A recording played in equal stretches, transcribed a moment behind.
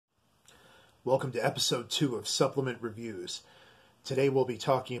Welcome to episode 2 of Supplement Reviews. Today we'll be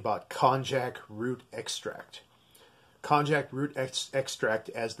talking about Konjac root extract. Konjac root extract,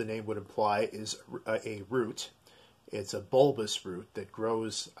 as the name would imply, is a root. It's a bulbous root that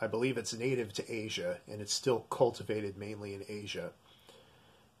grows, I believe it's native to Asia, and it's still cultivated mainly in Asia.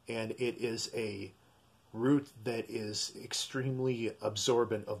 And it is a root that is extremely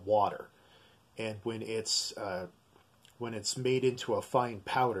absorbent of water. And when it's made into a fine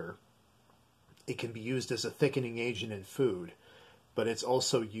powder, it can be used as a thickening agent in food, but it's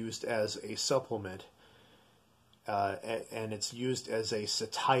also used as a supplement, and it's used as a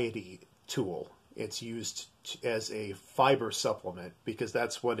satiety tool. It's used as a fiber supplement because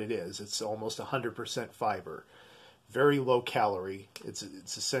that's what it is. It's almost 100% fiber, very low calorie. It's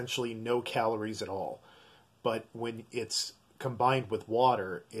essentially no calories at all. But when it's combined with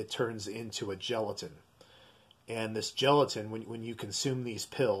water, it turns into a gelatin. And this gelatin, when you consume these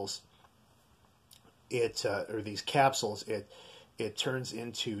pills, or these capsules, it turns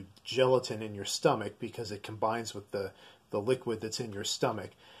into gelatin in your stomach because it combines with the liquid that's in your stomach,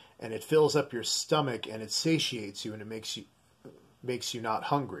 and it fills up your stomach and it satiates you and it makes you not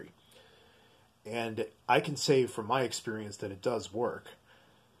hungry. And I can say from my experience that it does work.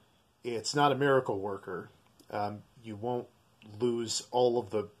 It's not a miracle worker. You won't lose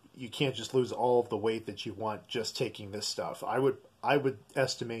you can't just lose all of the weight that you want just taking this stuff. I would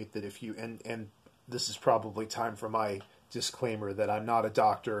estimate that if you and this is probably time for my disclaimer that I'm not a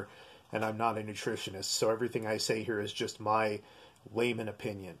doctor and I'm not a nutritionist, so everything I say here is just my layman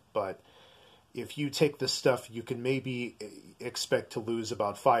opinion. But if you take this stuff, you can maybe expect to lose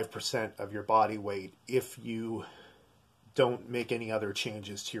about 5% of your body weight if you don't make any other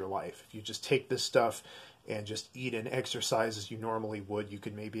changes to your life. If you just take this stuff and just eat and exercise as you normally would, you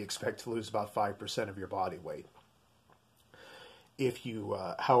could maybe expect to lose about 5% of your body weight. If you,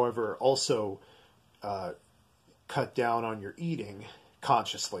 however, also cut down on your eating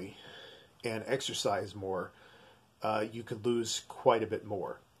consciously and exercise more, you could lose quite a bit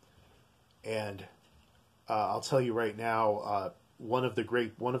more. And I'll tell you right now, one of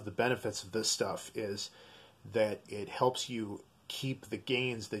the benefits of this stuff is that it helps you keep the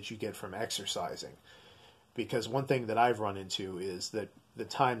gains that you get from exercising. Because one thing that I've run into is that the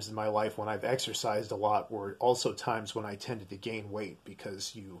times in my life when I've exercised a lot were also times when I tended to gain weight,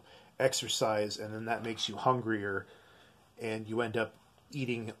 because you exercise and then that makes you hungrier and you end up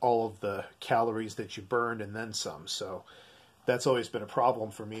eating all of the calories that you burned and then some. So that's always been a problem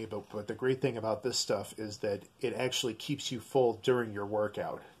for me, but the great thing about this stuff is that it actually keeps you full during your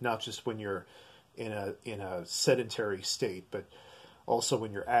workout, not just when you're in a sedentary state, but also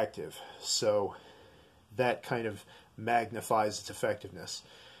when you're active. So that kind of magnifies its effectiveness.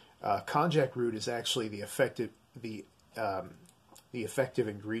 Konjac root is actually the active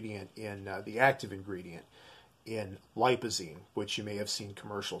ingredient in lipozene, which you may have seen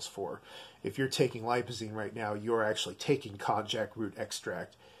commercials for. If you're taking lipozene right now, you're actually taking Konjac root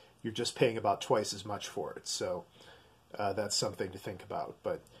extract. You're just paying about twice as much for it. So that's something to think about.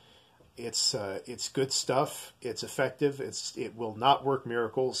 But it's good stuff. It's effective. It will not work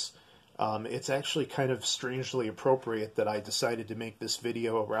miracles. It's actually kind of strangely appropriate that I decided to make this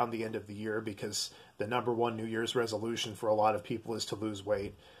video around the end of the year, because the number one New Year's resolution for a lot of people is to lose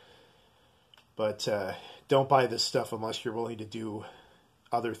weight. But don't buy this stuff unless you're willing to do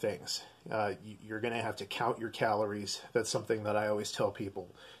other things. You're going to have to count your calories. That's something that I always tell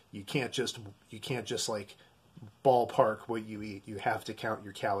people. You can't just like ballpark what you eat. You have to count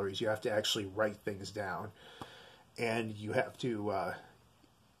your calories. You have to actually write things down, and you have to.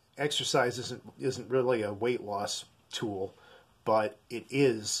 Exercise isn't really a weight loss tool, but it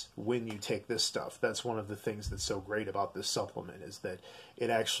is when you take this stuff. That's one of the things that's so great about this supplement, is that it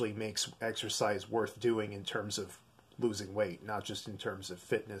actually makes exercise worth doing in terms of losing weight, not just in terms of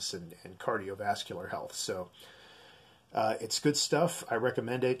fitness and cardiovascular health. So it's good stuff. I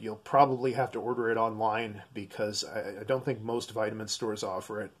recommend it. You'll probably have to order it online because I don't think most vitamin stores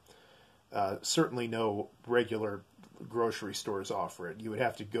offer it. Certainly no regular grocery stores offer it. You would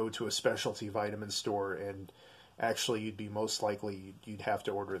have to go to a specialty vitamin store, and actually you'd be most likely you'd have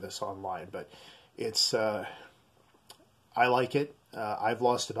to order this online. But it's I like it. I've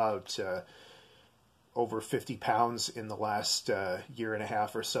lost about over 50 pounds in the last year and a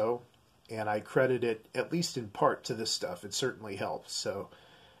half or so, and I credit it at least in part to this stuff. It certainly helps. So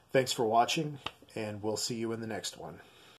thanks for watching, and we'll see you in the next one.